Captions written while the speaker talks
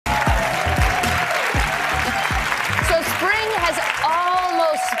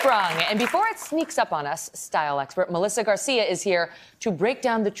sprung. And before it sneaks up on us, style expert Melissa Garcia is here to break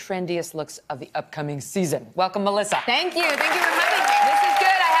down the trendiest looks of the upcoming season. Welcome, Melissa. Thank you. Thank you for having me. This is good.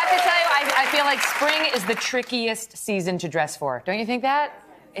 I have to tell you, I feel like spring is the trickiest season to dress for. Don't you think that?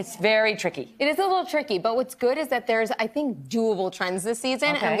 It's very tricky. It is a little tricky, but what's good is that there's, I think, doable trends this season.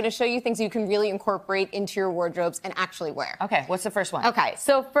 Okay. And I'm going to show you things you can really incorporate into your wardrobes and actually wear. Okay, what's the first one? Okay,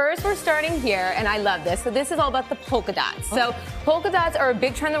 so first we're starting here, and I love this. So this is all about the polka dots. So polka dots are a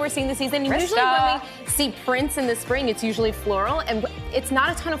big trend that we're seeing this season. And usually when we see prints in the spring, it's usually floral, and it's not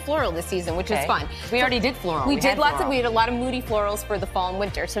a ton of floral this season, which is fun. We already did floral. We had a lot of moody florals for the fall and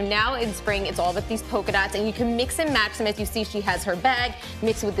winter. So now in spring, it's all about these polka dots, and you can mix and match them. As you see, she has her bag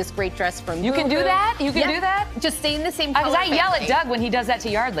mixed with this great dress from You can do that? You can do that? Just stay in the same color Because I yell at Doug when he does that to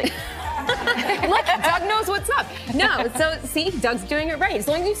Yardley. Look, Doug knows what's up. No, so see, Doug's doing it right. As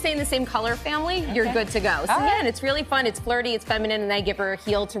long as you stay in the same color family, you're good to go. So yeah, and it's really fun. It's flirty, it's feminine, and I give her a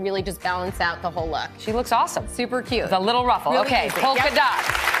heel to really just balance out the whole look. She looks awesome. Super cute. With a little ruffle. Really okay, easy. polka dots.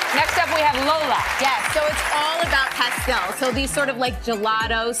 Next up, we have Lola. Yes, so it's all about pastels. So these sort of like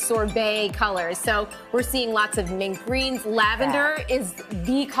gelato, sorbet colors. So we're seeing lots of mint greens. Lavender is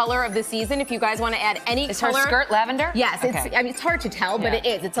the color of the season. If you guys want to add any color. Is her skirt lavender? Yes, it's hard to tell, but it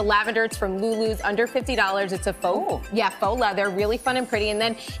is. It's a lavender. It's from Lulu's, under $50. It's a faux, faux leather, really fun and pretty. And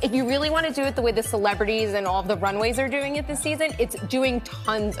then if you really want to do it the way the celebrities and all of the runways are doing it this season, it's doing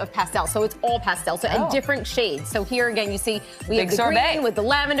tons of pastels. So it's all pastels, so and different shades. So here again, you see we have the green with the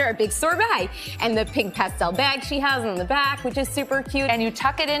lavender, a big sorbet, and the pink pastel bag she has on the back, which is super cute. And you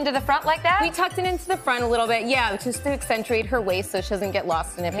tuck it into the front like that? We tucked it into the front a little bit, just to accentuate her waist so she doesn't get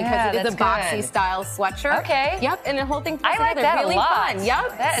lost in it, because it is a boxy style sweatshirt. Okay. Yep, and the whole thing I like that really a lot. Fun.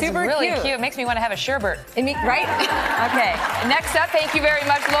 Yep, that super is really cute. It makes me want to have a sherbet. Right? Okay. Next up, thank you very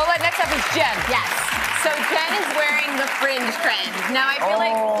much, Lola. Next up is Jen. Yes. So Jen is wearing the Fringe trend. Now I feel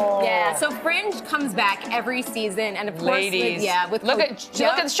like, so Fringe comes back every season, and of course, ladies, with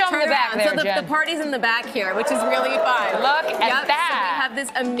show them the back there, so Jen. the party's in the back here, which is really fun. Look at that. So we have this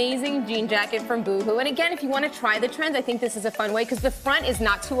amazing jean jacket from Boohoo, and again, if you want to try the trends, I think this is a fun way because the front is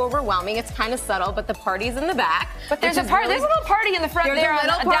not too overwhelming. It's kind of subtle, but the party's in the back. But there's a party. There's a little party in the front there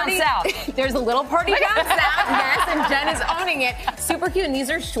down south. There's a little party down south, yes, and Jen is owning it. Super cute, and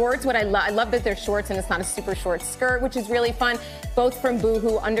these are shorts. What I love that they're shorts, and it's not a super short skirt, which is really fun. Both from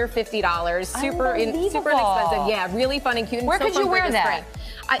Boohoo, under $50. Super inexpensive. Yeah, really fun and cute. And Where could you wear that?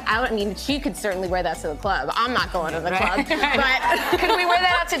 I mean, she could certainly wear that to the club. I'm not going to the club. But could we wear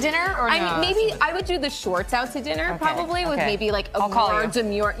that out to dinner? Or I mean, maybe I would do the shorts out to dinner, probably, with maybe like a more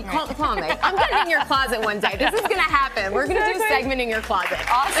demure. Call me. I'm going to be in your closet one day. This is going to happen. We're going to do a segment in your closet.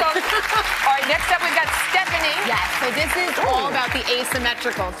 Awesome. All right, next up we've got Stephanie. Yes, so this is all about the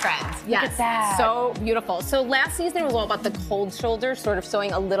asymmetrical trends. Yes, look at that. So beautiful. So last season was all about the cold shoulder, sort of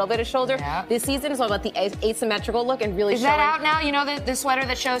showing a little bit of shoulder. Yeah. This season is all about the asymmetrical look and really showing. Is that out now? You know the sweater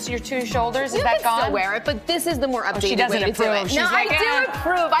that shows your two shoulders? Is that gone? You can still wear it, but this is the more updated way to do it. She's I do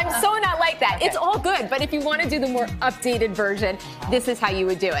approve. I'm so not like that. It's all good, but if you want to do the more updated version, this is how you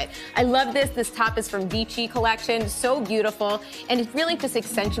would do it. I love this. This top is from Vici collection. So beautiful, and it really just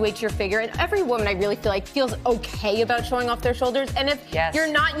accentuates your figure. And every woman, I really feel like, feels okay about showing off their shoulders. And if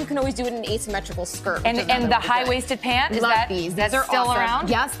you're not, you can always do it in an asymmetrical skirt. And the high-waisted pant, is that these are still around?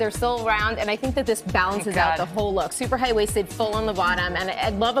 Yes, they're still around, and I think that this balances out the whole look. Super high-waisted, full on the bottom, and I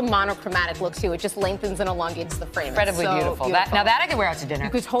love a monochromatic look too. It just lengthens and elongates the frame. Incredibly beautiful. Now that I could wear out to dinner.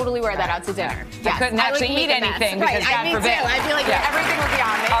 You could totally wear that out to dinner. I couldn't actually eat anything because God forbid. I feel like everything would be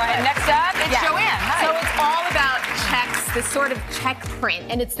on me. All right, next up, it's Joanne. Hi. So it's all about checks, this sort of check print,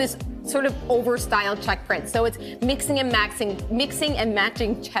 and it's this sort of over-styled check print. So it's mixing and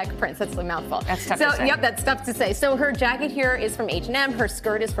matching check prints. That's a mouthful. That's tough to say. Yep, that's tough to say. So her jacket here is from H&M. Her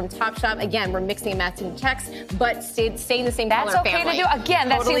skirt is from Topshop. Again, we're mixing and matching checks, but stay in the same color family. That's okay to do. Again,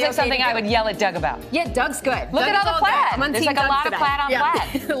 that seems like something I would yell at Doug about. Yeah, Doug's good. Look at all the plaid. There's like a lot of plaid on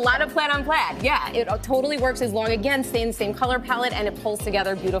plaid. A lot of plaid on plaid. Yeah, it totally works as long, again, stay in the same color palette, and it pulls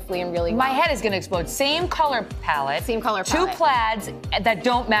together beautifully and really well. My head is going to explode. Same color palette. Same color palette. Two plaids that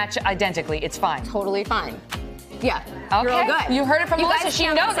don't match identically. It's fine. Totally fine. Yeah. Okay. You're all good. You heard it from Melissa. She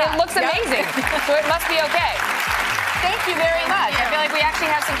knows it looks amazing. So it must be okay. Thank you very much. I feel like we actually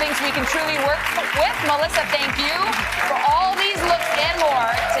have some things we can truly work with. Melissa, thank you for all these looks and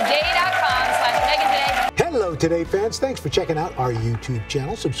more. Today.com/MegynToday. Hello, Today fans. Thanks for checking out our YouTube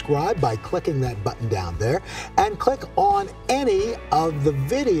channel. Subscribe by clicking that button down there and click on any of the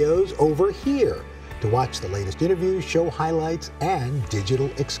videos over here to watch the latest interviews, show highlights, and digital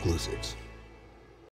exclusives.